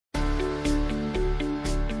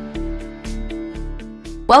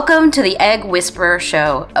Welcome to the Egg Whisperer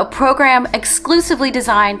Show, a program exclusively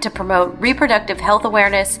designed to promote reproductive health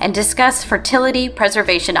awareness and discuss fertility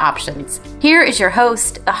preservation options. Here is your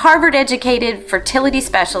host, the Harvard-educated fertility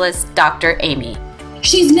specialist, Dr. Amy.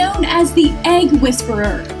 She's known as the Egg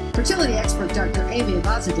Whisperer. Fertility expert Dr. Amy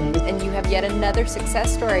Abazadeh. And you have yet another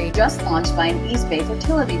success story Just launched by an East Bay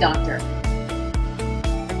fertility doctor.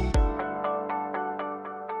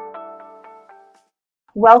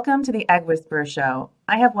 Welcome to the Egg Whisperer Show.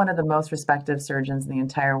 I have one of the most respected surgeons in the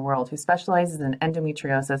entire world who specializes in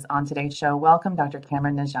endometriosis on today's show. Welcome, Dr.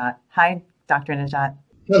 Camran Nezhat. Hi, Dr. Nezhat.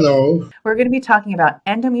 Hello. We're going to be talking about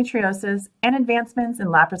endometriosis and advancements in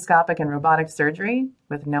laparoscopic and robotic surgery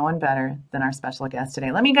with no one better than our special guest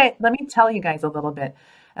today. Let me tell you guys a little bit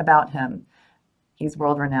about him. He's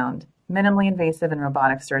world-renowned, minimally invasive and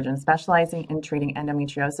robotic surgeon specializing in treating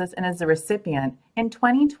endometriosis, and is the recipient in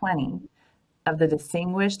 2020 of the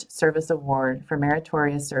Distinguished Service Award for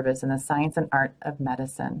Meritorious Service in the Science and Art of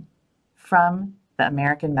Medicine from the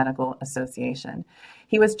American Medical Association.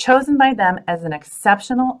 He was chosen by them as an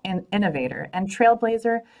exceptional innovator and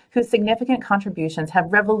trailblazer whose significant contributions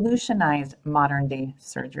have revolutionized modern-day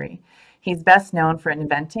surgery. He's best known for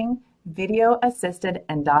inventing video-assisted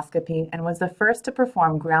endoscopy and was the first to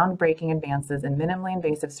perform groundbreaking advances in minimally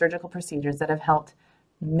invasive surgical procedures that have helped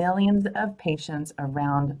millions of patients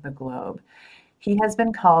around the globe. He has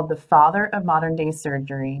been called the father of modern-day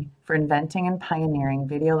surgery for inventing and pioneering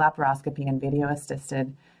video laparoscopy and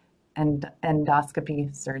video-assisted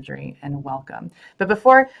endoscopy surgery, and welcome. But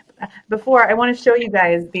before I want to show you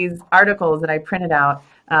guys these articles that I printed out.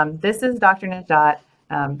 This is Dr. Nezhat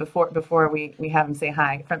before we have him say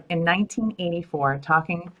hi. In 1984,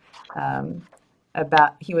 talking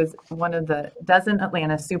about, he was one of the dozen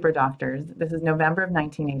Atlanta super doctors. This is November of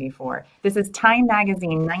 1984. This is Time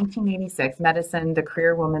Magazine, 1986, Medicine, the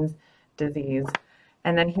Career Woman's Disease.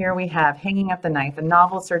 And then here we have Hanging Up the Knife, a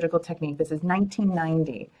novel surgical technique. This is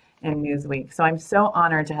 1990 in Newsweek. So I'm so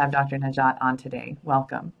honored to have Dr. Nezhat on today.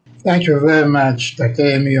 Welcome. Thank you very much, Dr.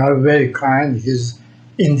 Amy. You are very kind. It is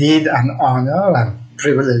indeed an honor and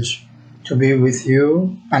privilege to be with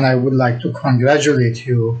you. And I would like to congratulate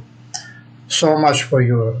you so much for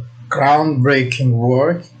your groundbreaking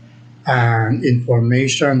work and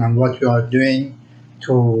information and what you are doing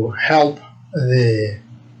to help the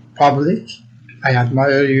public. I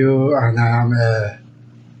admire you and I am a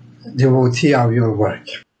devotee of your work.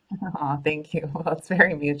 Oh, thank you. Well, it's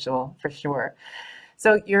very mutual for sure.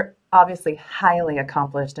 So you're obviously highly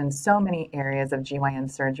accomplished in so many areas of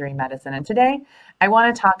GYN surgery medicine. And today I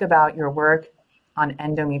want to talk about your work on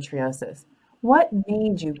endometriosis. What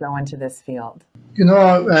made you go into this field? You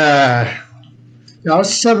know, there are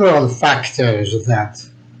several factors that,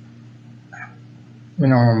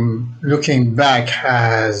 looking back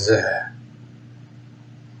has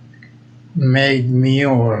made me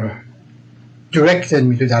or directed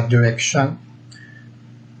me to that direction.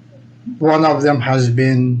 One of them has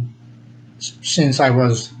been since I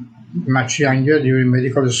was much younger, during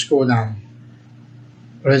medical school and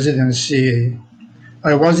residency.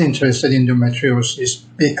 I was interested in endometriosis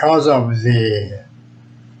because of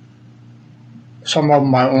some of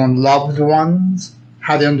my own loved ones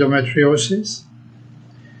had endometriosis.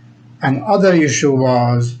 Another issue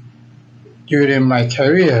was during my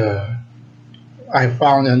career, I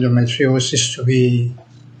found endometriosis to be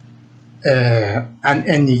an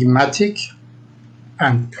enigmatic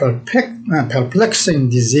and perplexing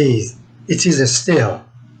disease. It is still.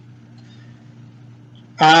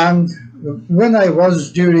 And when I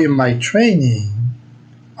was during my training,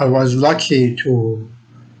 I was lucky to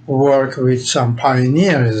work with some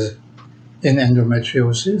pioneers in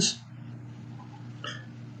endometriosis.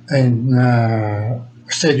 In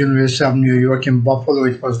State University of New York in Buffalo,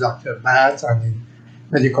 it was Dr. Batt, and in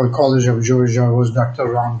Medical College of Georgia was Dr.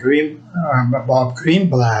 Bob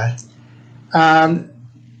Greenblatt. And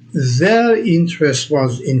their interest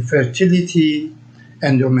was in fertility,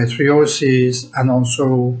 endometriosis, and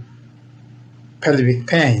also pelvic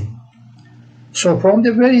pain. So from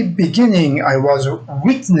the very beginning, I was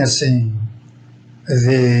witnessing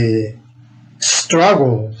the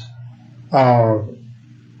struggles of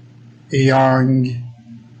young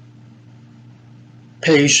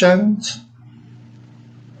patients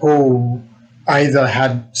who either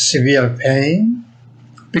had severe pain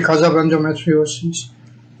because of endometriosis,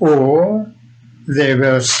 or they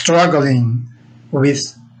were struggling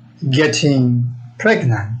with getting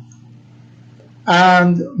pregnant.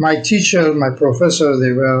 And my teacher, my professor,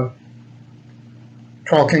 they were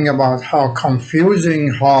talking about how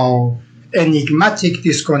confusing, how enigmatic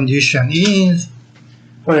this condition is.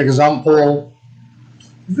 For example,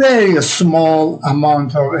 very small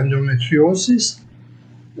amount of endometriosis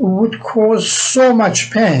would cause so much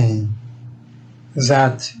pain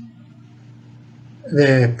that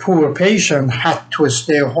the poor patient had to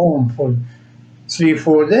stay home for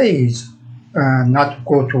 3-4 days, not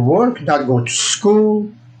go to work, not go to school.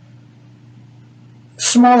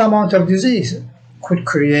 Small amount of disease could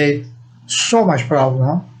create so much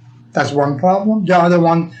problem. That's one problem. The other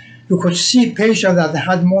one, you could see patients that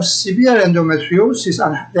had more severe endometriosis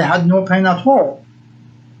and they had no pain at all.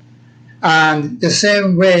 And the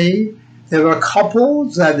same way, there were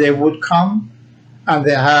couples that they would come and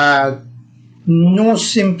they had no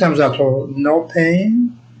symptoms at all, no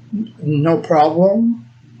pain, no problem.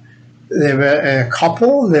 They were a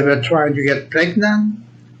couple, they were trying to get pregnant.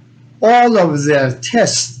 All of their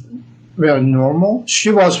tests were normal.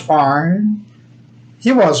 She was fine,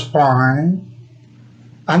 he was fine,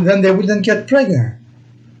 and then they wouldn't get pregnant.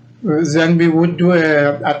 Then we would do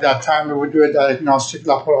at that time, we would do a diagnostic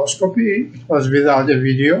laparoscopy. It was without a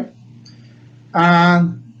video.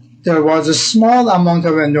 And there was a small amount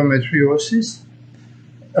of endometriosis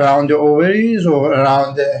around the ovaries or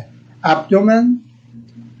around the abdomen.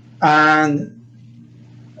 And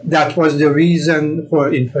that was the reason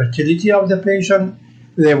for infertility of the patient.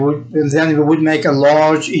 Then we would make a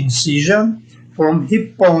large incision from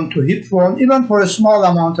hip bone to hip bone, even for a small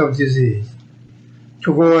amount of disease,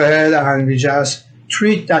 to go ahead and we just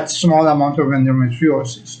treat that small amount of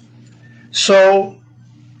endometriosis. So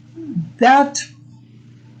that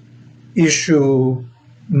issue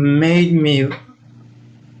made me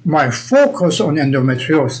my focus on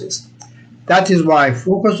endometriosis. That is why I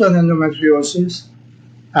focus on endometriosis,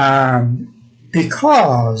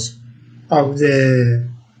 because of the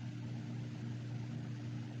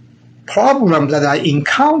problem that I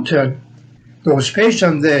encountered those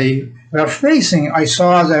patients they were facing. I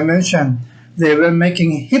saw, as I mentioned, they were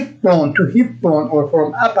making hip bone to hip bone or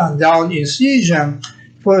from up and down incision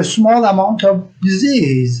for a small amount of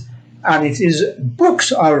disease. And it is,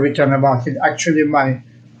 books are written about it. Actually, my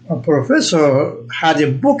professor had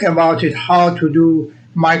a book about it, how to do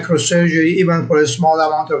microsurgery even for a small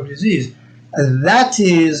amount of disease. And that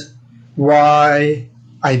is why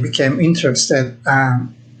I became interested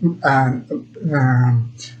and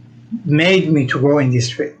made me to go in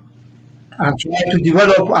this field and try to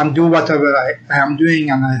develop and do whatever I am doing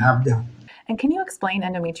and I have done. And can you explain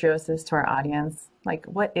endometriosis to our audience? Like,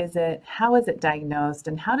 what is it? How is it diagnosed?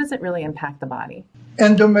 And how does it really impact the body?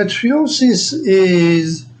 Endometriosis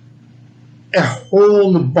is a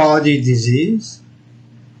whole body disease.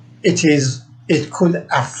 It could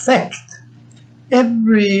affect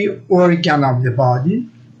every organ of the body.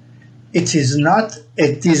 It is not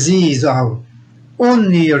a disease of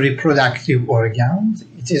only reproductive organs.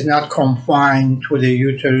 It is not confined to the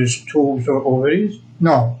uterus, tubes, or ovaries.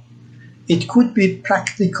 No. It could be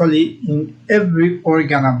practically in every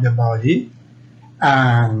organ of the body.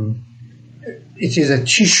 And it is a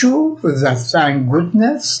tissue that, thank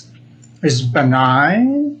goodness, is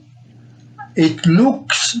benign. It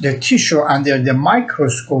looks, the tissue under the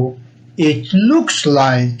microscope, it looks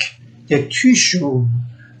like the tissue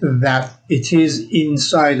that it is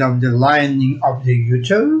inside of the lining of the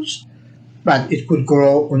uterus, but it could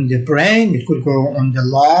grow on the brain, it could grow on the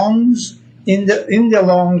lungs, in the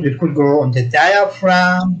lungs, it could grow on the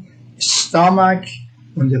diaphragm, stomach,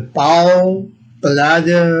 on the bowel,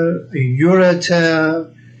 bladder,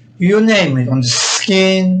 ureter, you name it, on the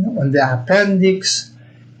skin, on the appendix.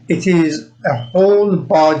 It is a whole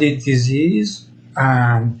body disease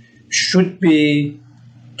and should be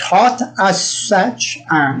taught as such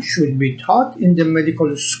and should be taught in the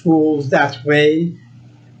medical schools that way,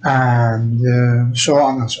 and so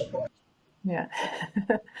on and so forth. Yeah.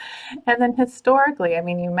 And then historically, I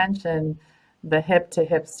mean, you mentioned the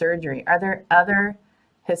hip-to-hip surgery. Are there other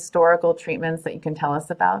historical treatments that you can tell us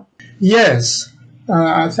about? Yes.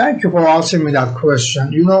 Thank you for asking me that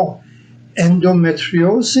question. You know,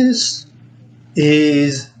 endometriosis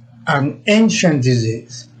is an ancient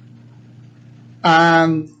disease.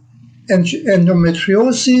 And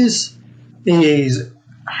endometriosis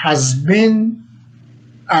has been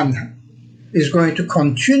and is going to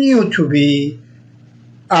continue to be,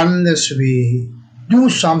 unless we do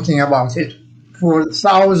something about it, for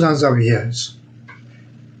thousands of years.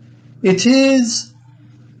 It is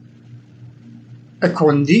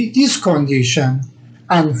this condition,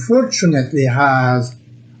 unfortunately, has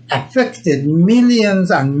affected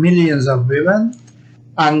millions and millions of women,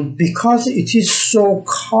 and because it is so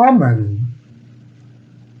common,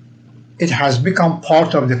 it has become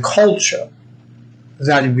part of the culture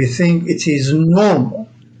that we think it is normal.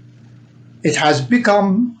 It has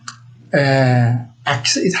become a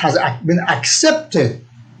it has been accepted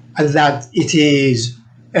that it is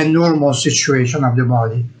a normal situation of the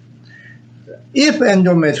body. If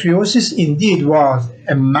endometriosis indeed was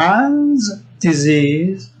a man's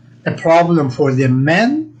disease, a problem for the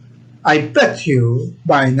men, I bet you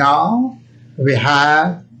by now we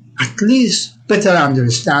have at least better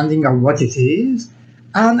understanding of what it is,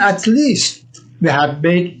 and at least we have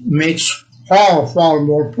made far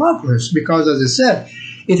more progress, because, as I said,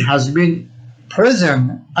 it has been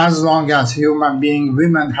present as long as human being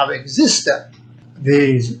women have existed.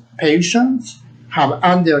 These patients have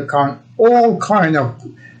undergone all kind of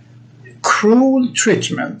cruel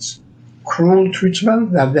treatments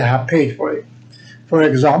that they have paid for it. For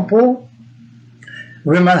example,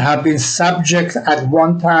 women have been subject, at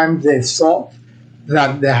one time they thought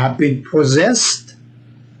that they have been possessed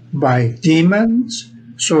by demons,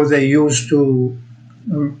 so they used to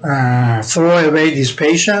throw away these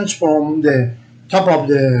patients from the top of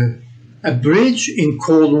a bridge in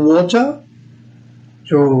cold water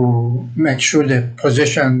to make sure the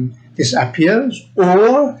possession disappears.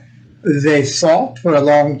 Or they thought for a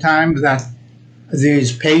long time that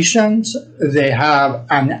these patients, they have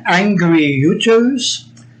an angry uterus,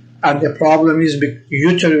 and the problem is the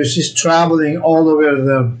uterus is traveling all over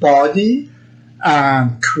the body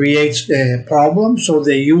and creates the problem. So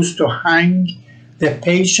they used to hang the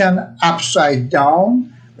patient upside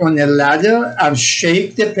down on a ladder and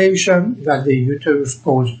shake the patient that the uterus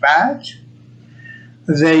goes back.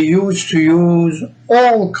 They used to use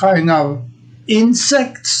all kind of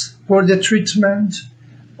insects for the treatment,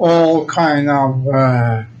 all kind of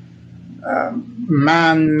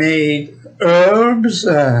man-made herbs,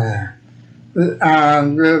 and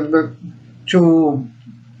to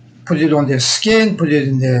put it on the skin, put it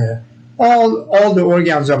in the all the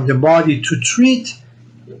organs of the body to treat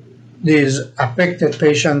these affected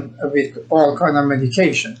patients with all kind of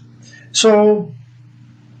medication. So,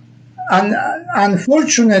 and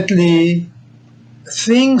unfortunately,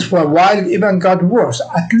 things for a while even got worse.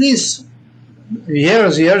 At least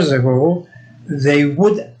years ago, they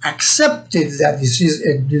would accept it that this is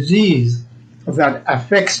a disease that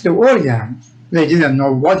affects the organs. They didn't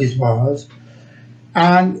know what it was.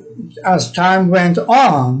 And as time went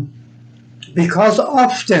on, because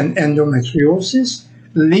often endometriosis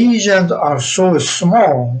lesions are so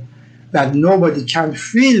small that nobody can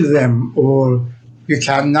feel them, or you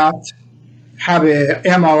cannot have an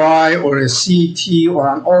MRI or a CT or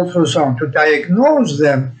an ultrasound to diagnose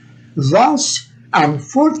them. Thus,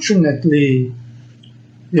 unfortunately,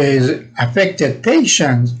 these affected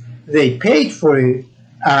patients, they paid for it,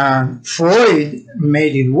 and Freud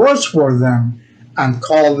made it worse for them and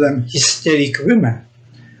called them hysteric women,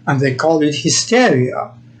 and they called it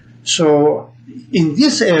hysteria. So in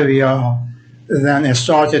this area, then I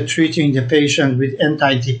started treating the patient with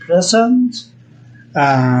antidepressants.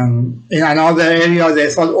 In another area, they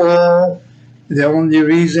thought, oh, the only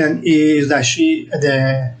reason is that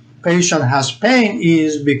the patient has pain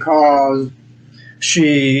is because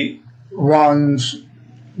the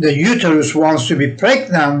uterus wants to be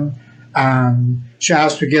pregnant, and she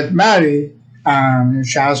has to get married, and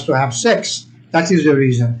she has to have sex. That is the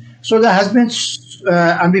reason. So there has been,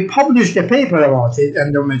 and we published a paper about it,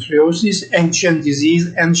 endometriosis, ancient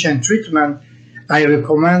disease, ancient treatment. I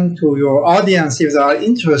recommend to your audience, if they are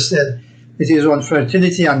interested, it is on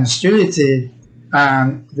fertility and sterility,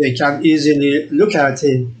 and they can easily look at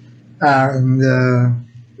it. And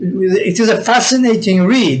it is a fascinating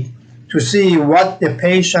read to see what the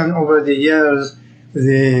patient over the years,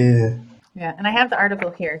 Yeah, and I have the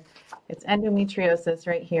article here. It's endometriosis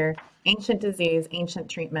right here, ancient disease, ancient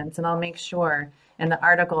treatments, and I'll make sure in the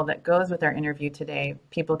article that goes with our interview today,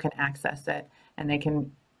 people can access it and they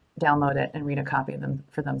can download it and read a copy of them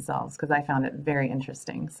for themselves, because I found it very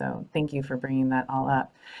interesting. So thank you for bringing that all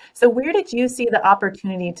up. So where did you see the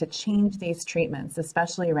opportunity to change these treatments,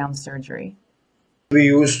 especially around surgery? We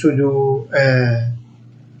used to do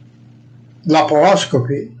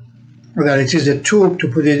laparoscopy, that it is a tube to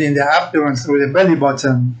put it in the abdomen through the belly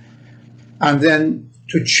button, and then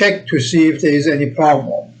to check to see if there is any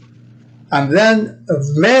problem. And then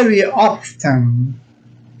very often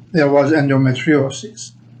there was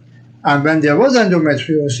endometriosis. And when there was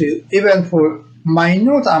endometriosis, even for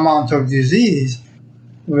minute amount of disease,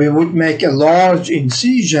 we would make a large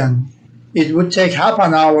incision. It would take half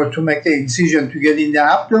an hour to make the incision to get in the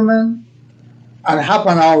abdomen, and half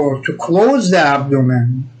an hour to close the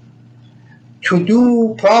abdomen. To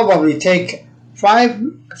do probably take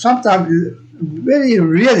sometimes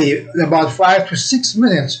really about 5 to 6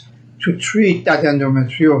 minutes to treat that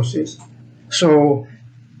endometriosis. So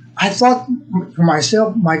I thought to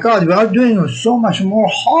myself, my God, we are doing so much more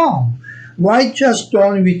harm. Why just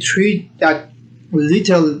don't we treat that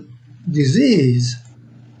little disease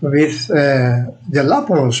with the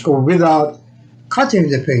laparoscope without cutting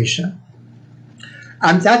the patient?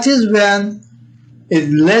 And that is when it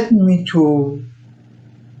led me to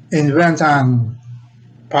invent and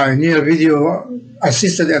pioneer video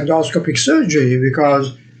assisted endoscopic surgery,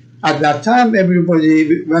 because at that time,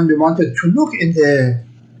 everybody, when we wanted to look in the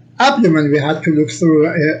abdomen, we had to look through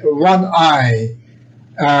one eye.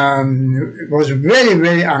 It was very,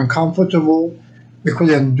 very uncomfortable. We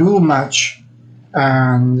couldn't do much.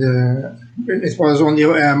 And it was only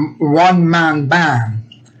a one-man band.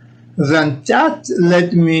 Then that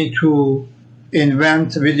led me to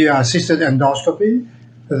invent video-assisted endoscopy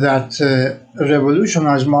that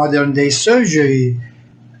revolutionized modern-day surgery.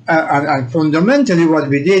 And fundamentally what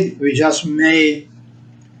we did, we just made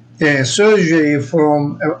the surgery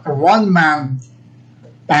from a one-man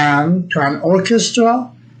band to an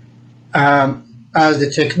orchestra. As the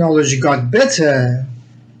technology got better,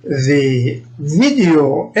 the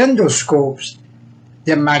video endoscopes,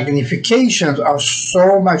 the magnifications are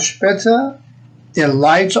so much better, the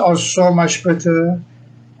lights are so much better,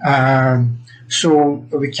 so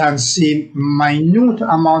we can see minute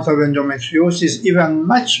amount of endometriosis, even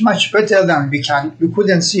much, much better than we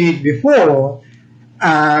couldn't see it before.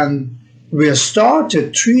 And we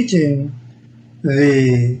started treating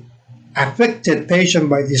the affected patient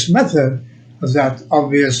by this method that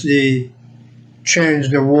obviously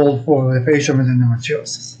changed the world for the patient with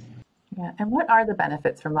endometriosis. Yeah, and what are the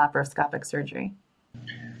benefits from laparoscopic surgery?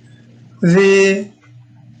 The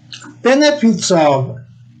benefits of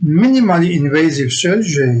minimally invasive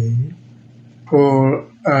surgery for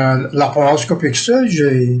laparoscopic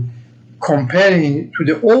surgery, comparing to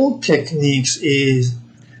the old techniques, is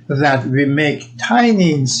that we make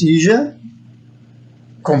tiny incision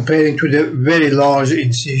comparing to the very large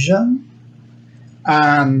incision,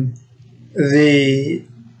 and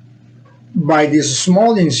by these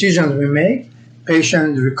small incisions we make,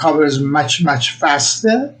 patient recovers much, much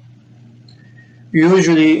faster.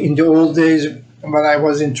 Usually in the old days, when I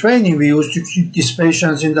was in training, we used to keep these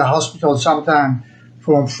patients in the hospital sometimes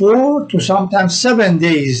from 4 to sometimes 7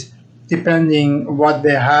 days, depending what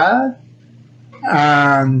they had.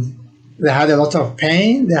 And they had a lot of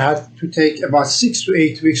pain. They had to take about 6 to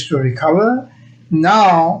 8 weeks to recover.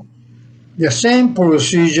 Now, the same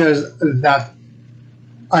procedures that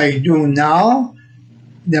I do now,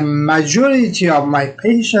 the majority of my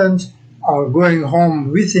patients are going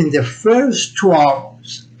home within the first 2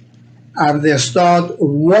 hours, and they start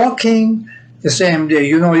walking the same day.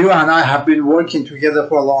 You know, you and I have been working together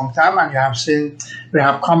for a long time, and you have seen we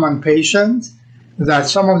have common patients, that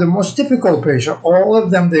some of the most difficult patients, all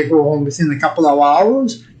of them, they go home within a couple of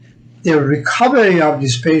hours. The recovery of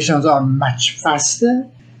these patients are much faster.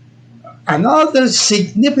 Another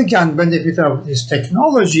significant benefit of this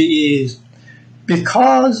technology is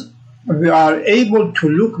because we are able to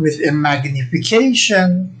look with a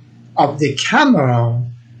magnification of the camera,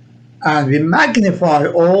 and we magnify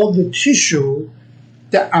all the tissue,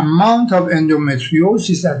 the amount of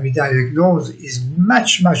endometriosis that we diagnose is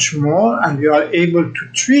much, much more, and we are able to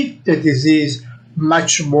treat the disease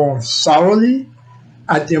much more thoroughly.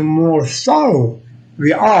 And the more thorough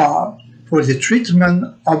we are for the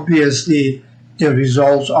treatment, obviously the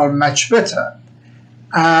results are much better.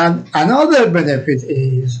 And another benefit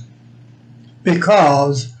is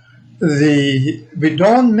because we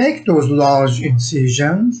don't make those large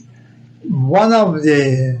incisions. One of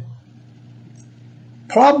the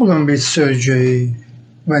problem with surgery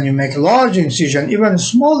when you make large incision, even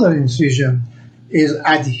smaller incision, is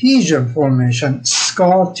adhesion formation,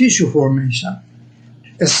 scar tissue formation.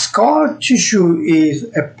 A scar tissue is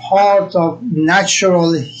a part of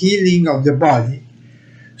natural healing of the body.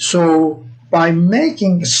 So by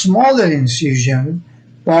making smaller incision,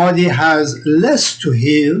 body has less to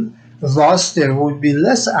heal, thus there would be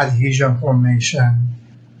less adhesion formation.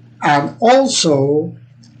 And also,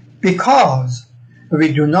 because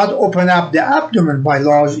we do not open up the abdomen by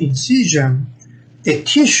large incision, the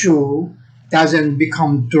tissue doesn't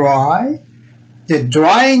become dry. The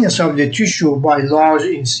dryness of the tissue by large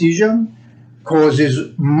incision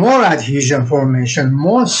causes more adhesion formation,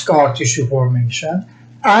 more scar tissue formation.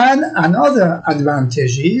 And another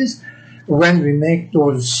advantage is when we make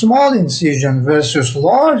those small incision versus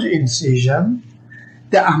large incision,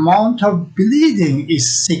 the amount of bleeding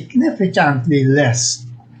is significantly less.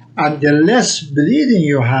 And the less bleeding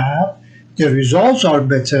you have, the results are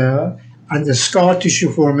better, and the scar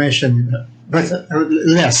tissue formation better,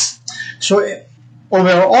 less. So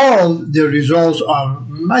overall, the results are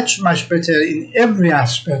much, much better in every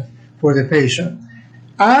aspect for the patient.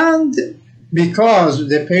 And because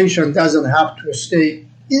the patient doesn't have to stay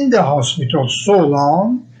in the hospital so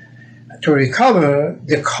long to recover,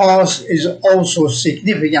 the cost is also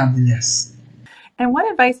significantly less. And what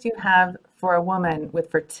advice do you have for a woman with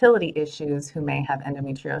fertility issues who may have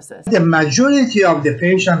endometriosis? The majority of the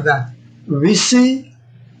patients that we see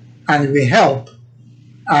and we help,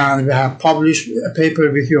 and we have published a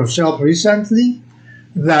paper with yourself recently,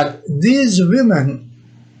 that these women,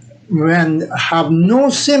 when have no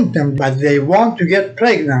symptoms but they want to get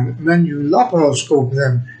pregnant, when you laparoscope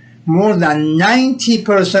them, more than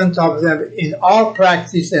 90% of them in our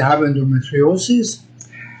practice, they have endometriosis.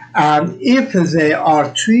 And if they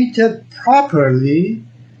are treated properly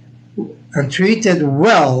and treated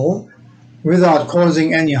well without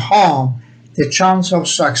causing any harm, the chance of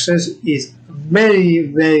success is very,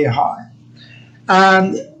 very high.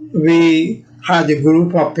 And we had a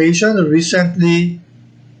group of patients recently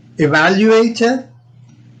evaluated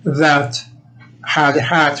that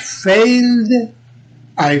had failed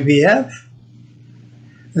IVF.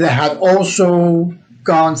 They had also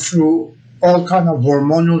gone through all kind of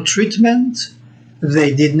hormonal treatment.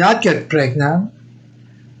 They did not get pregnant.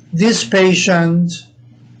 These patients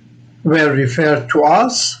were referred to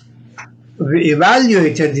us. We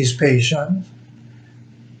evaluated these patients.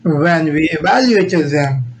 When we evaluated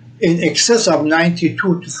them, in excess of 92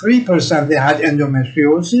 to 3%, they had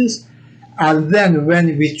endometriosis. And then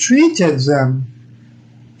when we treated them,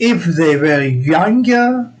 if they were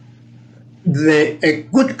younger, a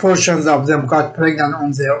good portion of them got pregnant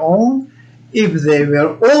on their own. If they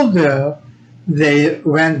were older, they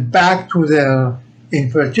went back to their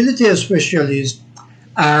infertility specialist,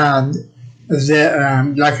 and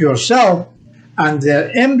like yourself, and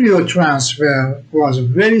their embryo transfer was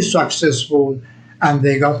very successful, and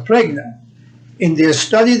they got pregnant. In the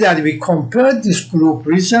study that we compared this group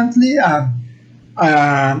recently,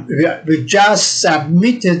 we just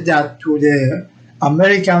submitted that to the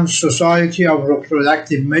American Society of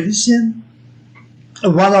Reproductive Medicine.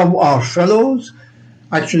 One of our fellows,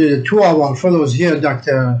 actually the two of our fellows here,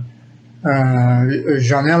 Dr.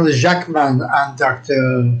 Janelle Jacquemin and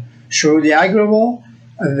Dr. Shruti Agrawal,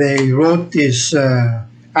 they wrote this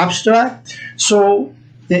abstract. So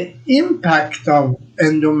the impact of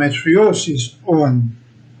endometriosis on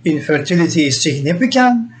infertility is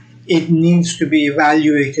significant. It needs to be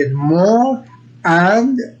evaluated more,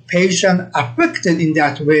 and patients affected in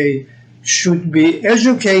that way should be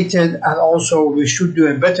educated, and also we should do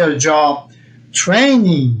a better job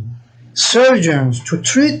training surgeons to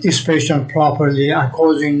treat this patient properly and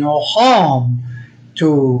causing no harm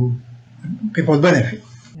to people's benefit.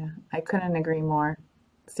 Yeah, I couldn't agree more.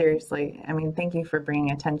 Seriously. I mean, thank you for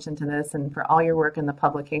bringing attention to this and for all your work in the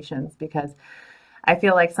publications, because I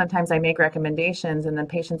feel like sometimes I make recommendations and then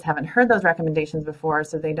patients haven't heard those recommendations before,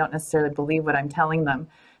 so they don't necessarily believe what I'm telling them.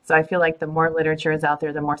 So I feel like the more literature is out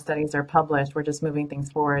there, the more studies are published, we're just moving things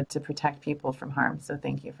forward to protect people from harm. So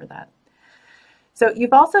thank you for that. So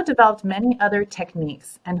you've also developed many other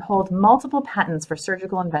techniques and hold multiple patents for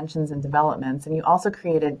surgical inventions and developments. And you also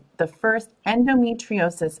created the first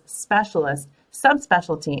endometriosis specialist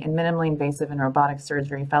subspecialty in minimally invasive and robotic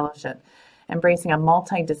surgery fellowship, embracing a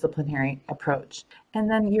multidisciplinary approach. And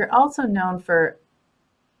then you're also known for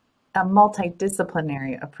a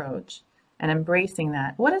multidisciplinary approach and embracing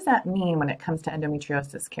that. What does that mean when it comes to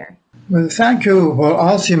endometriosis care? Well, thank you for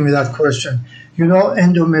asking me that question. You know,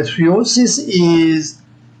 endometriosis is,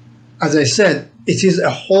 as I said, it is a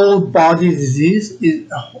whole body disease,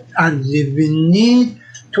 and we need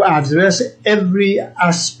to address every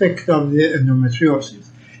aspect of the endometriosis.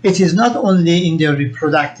 It is not only in the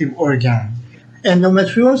reproductive organ.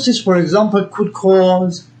 Endometriosis, for example, could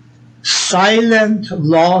cause silent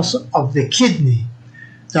loss of the kidney.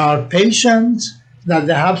 There are patients that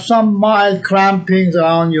they have some mild cramping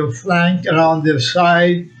around your flank, around their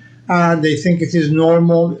side, and they think it is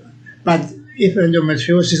normal. But if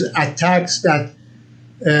endometriosis attacks that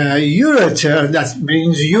ureter that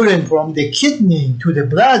brings urine from the kidney to the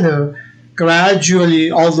bladder,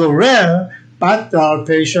 gradually, although rare, but there are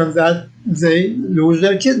patients that they lose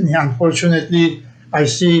their kidney. Unfortunately, I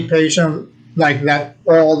see patients like that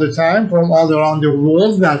all the time from all around the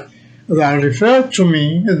world that are referred to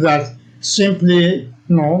me that simply,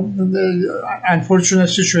 the unfortunate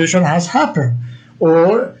situation has happened.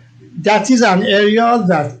 Or that is an area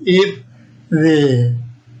that if the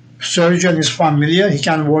surgeon is familiar, he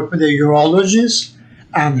can work with a urologist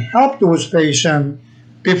and help those patients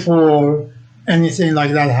before anything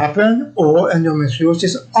like that happen. Or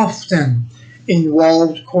endometriosis often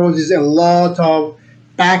causes a lot of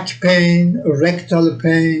back pain, rectal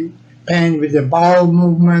pain, pain with the bowel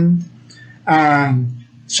movement, and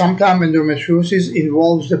sometimes endometriosis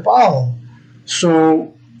involves the bowel.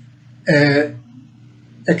 So,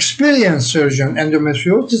 experienced surgeon,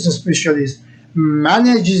 endometriosis specialist,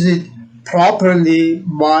 manages it properly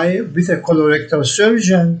with a colorectal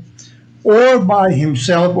surgeon or by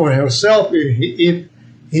himself or herself if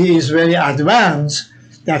he is very advanced,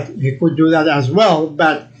 that he could do that as well.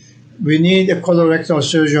 But we need a colorectal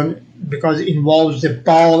surgeon because it involves the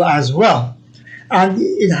bowel as well. And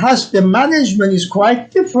the management is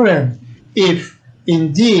quite different if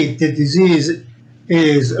indeed the disease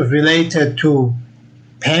is related to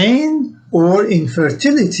pain or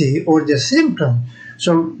infertility or the symptom.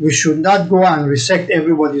 So we should not go and resect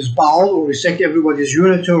everybody's bowel or resect everybody's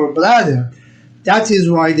ureter or bladder. That is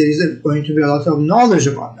why there is going to be a lot of knowledge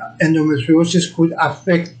about that. Endometriosis could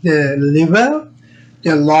affect the liver,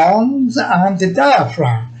 the lungs, and the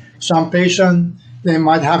diaphragm. Some patients, they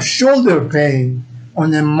might have shoulder pain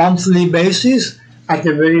on a monthly basis at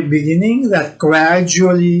the very beginning that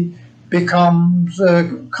gradually becomes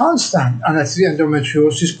constant. And that's the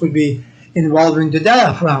endometriosis could be involving the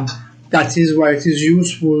diaphragm. That is why it is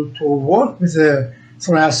useful to work with a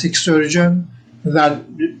thoracic surgeon that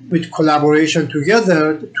with collaboration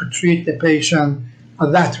together to treat the patient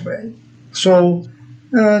that way. So,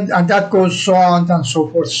 and that goes so on and so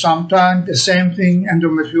forth. Sometimes the same thing,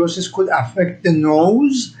 endometriosis could affect the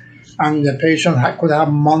nose, and the patient could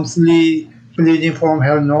have monthly bleeding from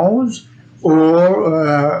her nose,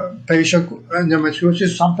 or patient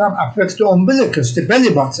endometriosis sometimes affects the umbilicus, the belly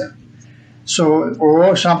button. So,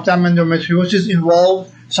 or sometimes endometriosis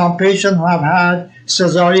involves some patients who have had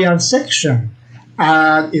cesarean section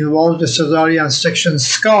and involves the cesarean section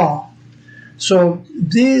scar. So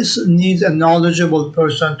this needs a knowledgeable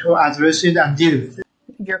person to address it and deal with it.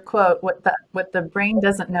 Your quote, what the brain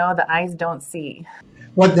doesn't know, the eyes don't see.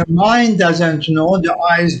 What the mind doesn't know, the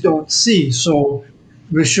eyes don't see. So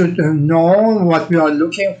we should know what we are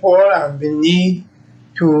looking for, and we need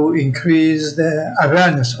to increase the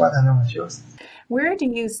awareness about endometriosis. Where do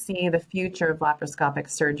you see the future of laparoscopic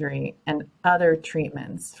surgery and other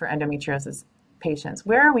treatments for endometriosis patients?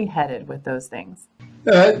 Where are we headed with those things?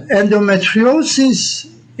 Endometriosis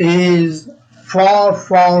is far,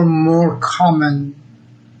 far more common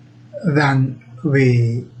than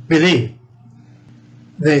we believe.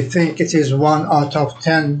 They think it is 1 out of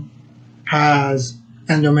 10 has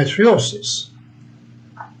endometriosis.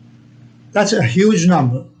 That's a huge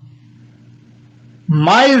number.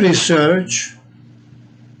 My research,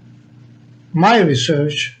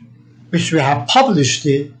 which we have published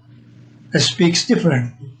it, speaks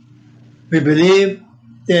differently. We believe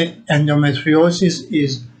that endometriosis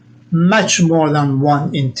is much more than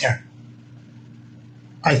 1 in 10.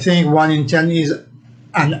 I think 1 in 10 is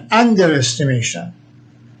an underestimation.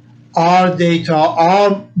 My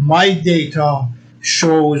data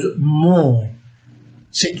shows more,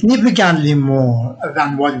 significantly more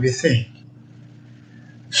than what we think.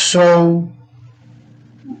 So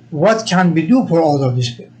what can we do for all of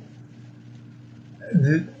these people?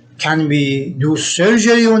 Can we do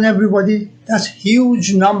surgery on everybody? That's a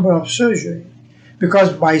huge number of surgery.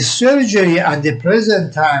 Because by surgery at the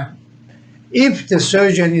present time, if the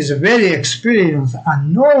surgeon is very experienced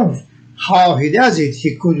and knows how he does it,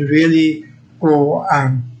 he could really go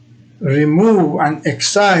and remove and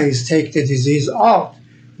excise, take the disease out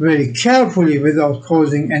very carefully without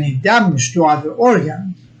causing any damage to other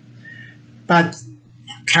organs. But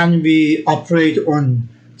can we operate on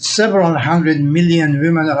several 100 million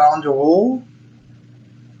women around the world?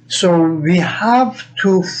 So we have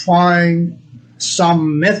to find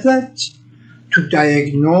some methods to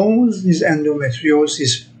diagnose this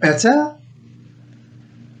endometriosis better,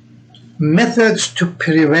 methods to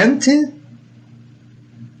prevent it,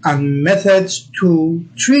 and methods to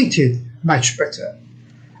treat it much better.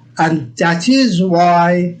 And that is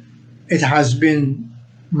why it has been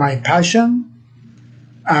my passion,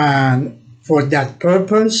 and for that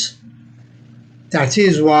purpose, that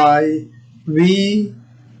is why we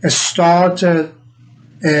started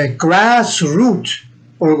a grassroots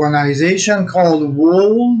organization called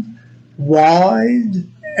Worldwide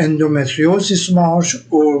Endometriosis March,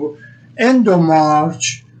 or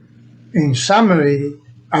Endomarch in summary,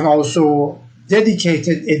 and also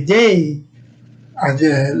dedicated a day at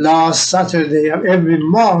the last Saturday of every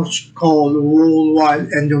March called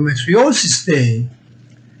Worldwide Endometriosis Day.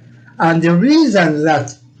 And the reason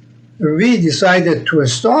that we decided to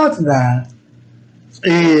start that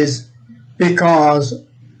is because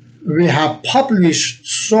we have published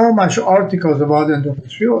so much articles about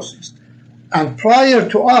endometriosis. And prior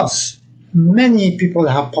to us, many people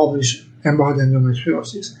have published about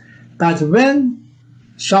endometriosis. But when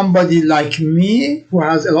somebody like me, who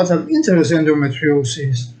has a lot of interest in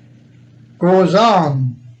endometriosis, goes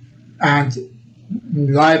on and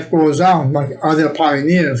life goes on, like other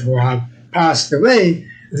pioneers who have passed away,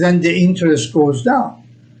 then the interest goes down.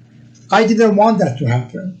 I didn't want that to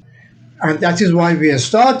happen. And that is why we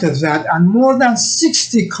started that. And more than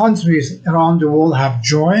 60 countries around the world have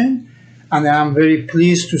joined. And I am very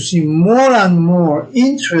pleased to see more and more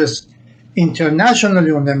interest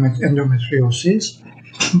internationally on endometriosis.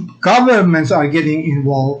 Governments are getting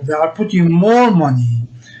involved. They are putting more money.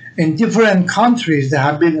 In different countries, they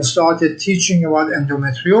have been started teaching about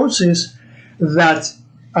endometriosis, that,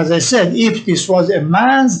 as I said, if this was a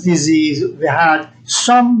man's disease, we had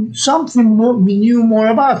something more, we knew more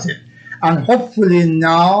about it. And hopefully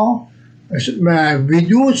now we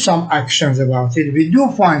do some actions about it. We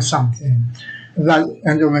do find something that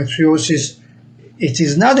endometriosis, it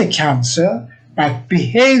is not a cancer, but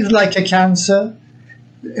behaves like a cancer.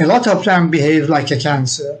 A lot of time behaves like a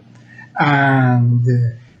cancer. And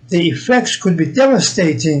the effects could be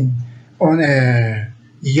devastating on a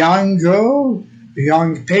young girl,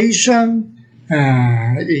 young patient,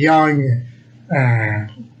 young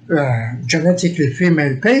genetically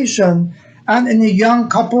female patient, and in a young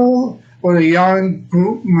couple or a young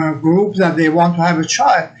group that they want to have a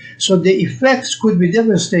child. So the effects could be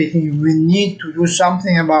devastating. We need to do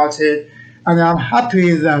something about it. And I'm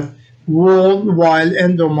happy that Worldwide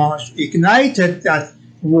Endomarch ignited that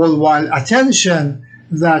worldwide attention,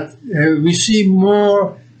 that we see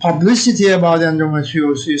more publicity about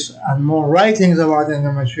endometriosis and more writings about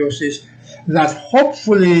endometriosis, that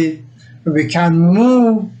hopefully we can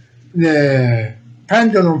move the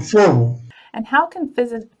pendulum forward. And how can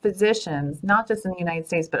physicians, not just in the United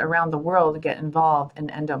States, but around the world, get involved in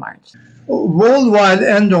Endomarch? Worldwide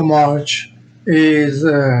Endomarch is,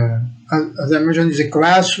 as I mentioned, is a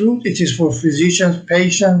grassroots. It is for physicians,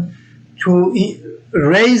 patients to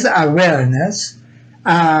raise awareness,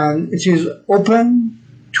 and it is open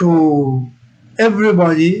to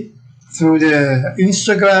everybody through the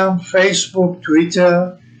Instagram, Facebook,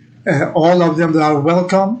 Twitter. All of them are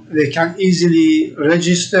welcome. They can easily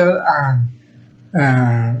register and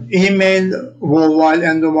email Worldwide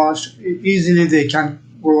Endomarch. Easily they can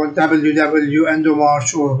go on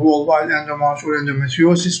www.endomarch or Worldwide Endomarch or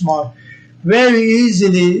Endometriosis March. Very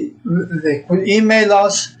easily they could email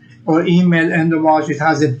us or email Endomarch. It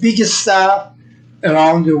has the biggest staff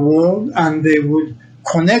around the world, and they would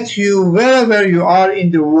connect you wherever you are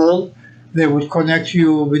in the world. They would connect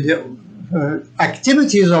you with the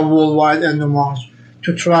activities of Worldwide Endomarch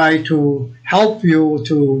to try to help you,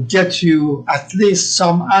 to get you at least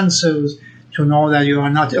some answers, to know that you are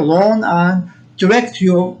not alone, and direct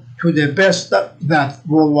you to the best that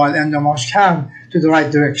Worldwide Endomarch can, to the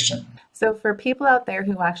right direction. So for people out there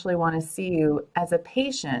who actually want to see you as a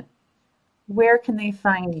patient, where can they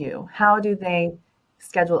find you? How do they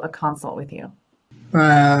schedule a consult with you?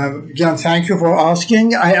 Again, thank you for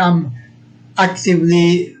asking. I am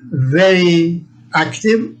actively very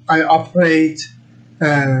active. I operate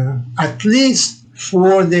at least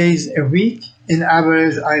 4 days a week. In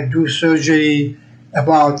average, I do surgery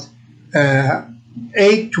about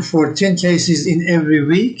 8 to 14 cases in every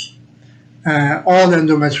week, all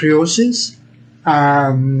endometriosis.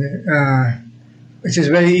 It is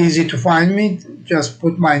very easy to find me. Just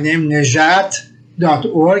put my name,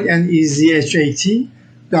 Nezhat.org, Nezhat.org,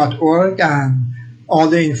 and all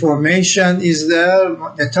the information is there,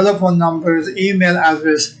 the telephone numbers, email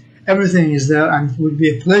address, everything is there, and it would be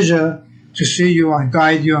a pleasure to see you and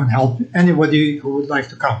guide you and help anybody who would like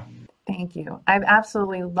to come. Thank you. I've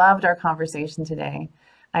absolutely loved our conversation today.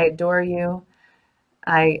 I adore you.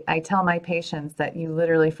 I tell my patients that you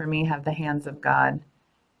literally, for me, have the hands of God,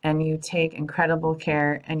 and you take incredible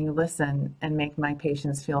care, and you listen and make my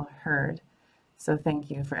patients feel heard. So thank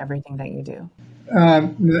you for everything that you do.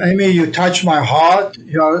 Amy, you touch my heart.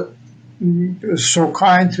 You are so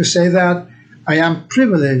kind to say that. I am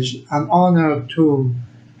privileged and honored to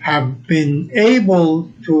have been able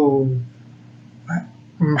to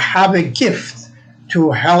have a gift to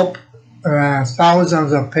help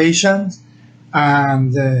thousands of patients,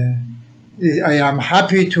 and I am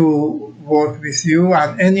happy to work with you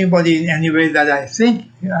and anybody in any way that I think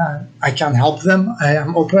I can help them. I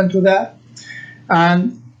am open to that.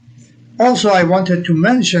 And also I wanted to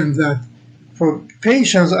mention that for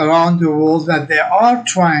patients around the world that they are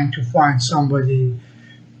trying to find somebody.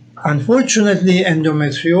 Unfortunately,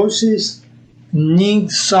 endometriosis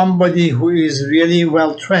needs somebody who is really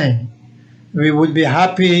well trained. We would be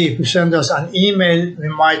happy if you send us an email. We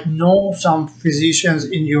might know some physicians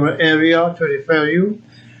in your area to refer you.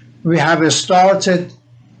 We have started,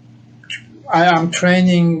 I am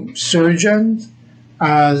training surgeons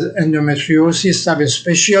as endometriosis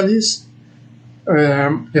subspecialists.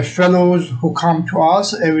 The fellows who come to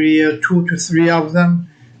us every year, 2 to 3 of them,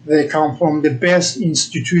 they come from the best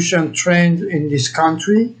institution trained in this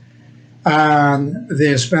country, and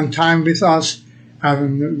they spend time with us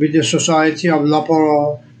and with the Society of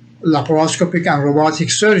Laparoscopic and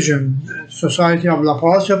Robotic Surgery. Society of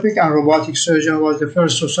Laparoscopic and Robotic Surgery was the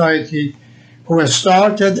first society who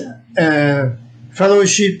started a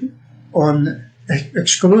fellowship on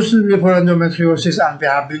exclusively for endometriosis, and we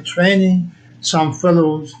have been training some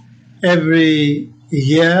fellows every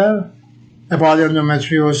year about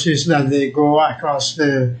endometriosis, that they go across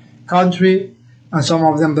the country, and some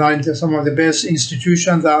of them are into some of the best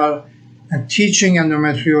institutions that are teaching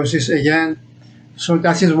endometriosis again. So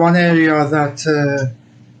that is one area that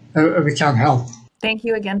we can help. Thank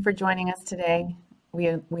you again for joining us today.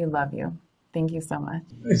 We love you. Thank you so much.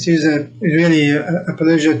 It is really a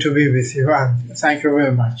pleasure to be with you, and thank you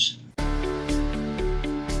very much.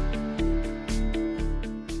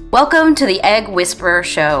 Welcome to the Egg Whisperer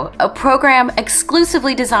Show, a program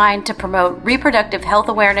exclusively designed to promote reproductive health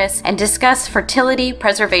awareness and discuss fertility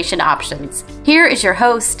preservation options. Here is your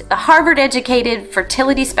host, the Harvard-educated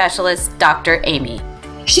fertility specialist, Dr. Amy.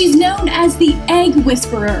 She's known as the Egg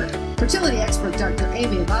Whisperer. Fertility expert Dr.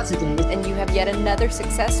 Amy Bazadeh. And you have yet another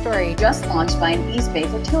success story Just launched by an East Bay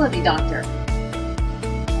fertility doctor.